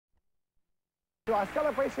To our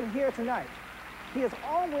celebration here tonight. He has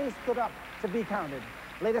always stood up to be counted.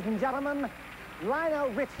 Ladies and gentlemen, Lionel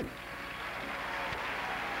Richie.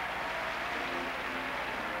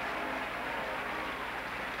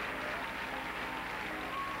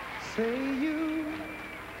 Say you,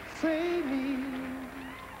 say me,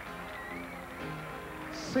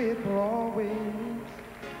 say it for always.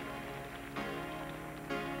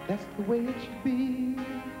 That's the way it should be.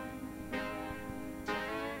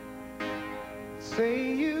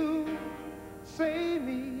 Say you, say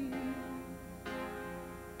me,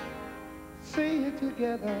 say it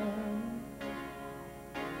together,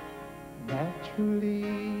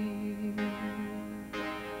 naturally.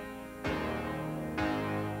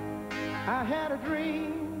 I had a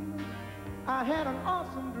dream, I had an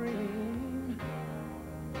awesome dream.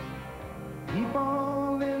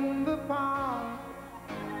 People in the park,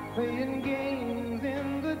 playing games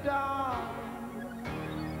in the dark.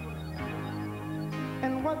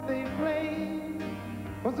 And what they played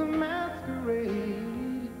was a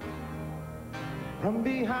masquerade. From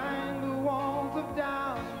behind the walls of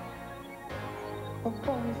doubt, a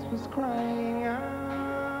voice was crying out.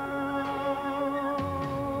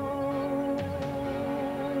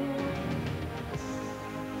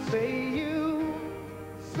 Say you,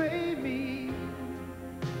 say me,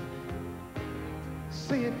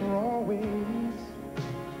 say it for always.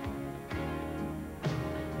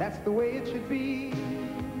 That's the way it should be.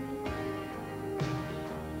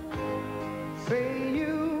 Say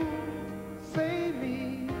you, say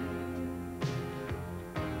me,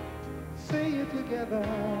 say it together,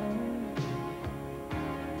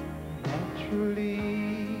 naturally.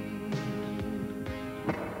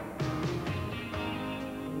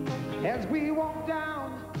 As we walk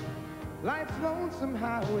down life's lonesome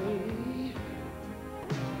highway,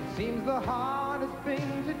 seems the hardest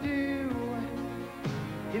thing to do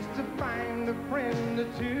is to find a friend or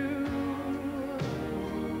two.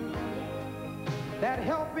 That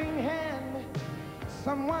helping hand,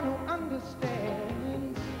 someone who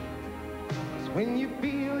understands. 'Cause when you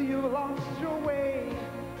feel you've lost your way,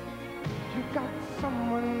 you've got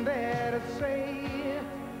someone there to say,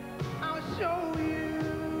 I'll show you.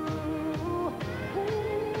 Ooh.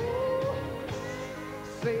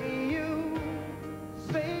 Say you,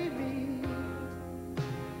 say me,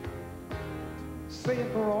 say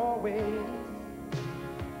it for always.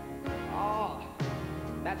 Ah,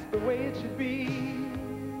 that's the way it should be.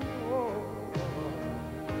 Oh.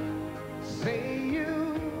 Say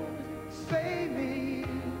you, say me,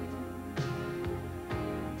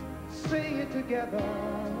 say it together,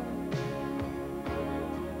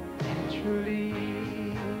 naturally.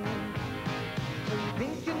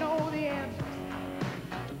 Think you know the answer?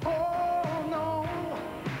 Oh no,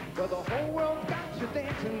 well the whole world's got you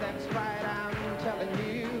dancing. That's right, I'm telling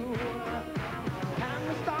you. Time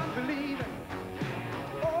to start believing.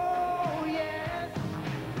 Oh yes,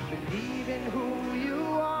 believe in who you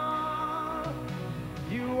are.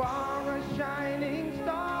 You are a shining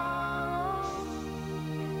star.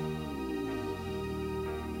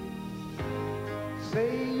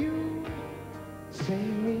 Say you, say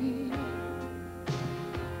me,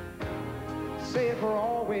 say it for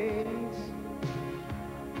always.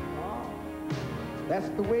 Oh, that's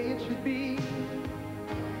the way it should be.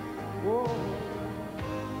 Whoa.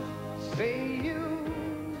 Say you,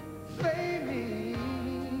 say me,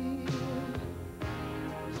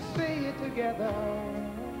 say it together,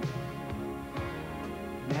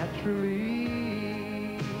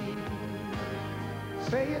 naturally.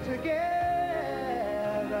 Say it together,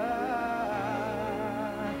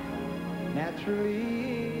 naturally.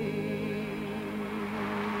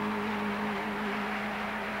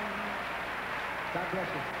 God bless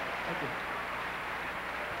you. Thank you.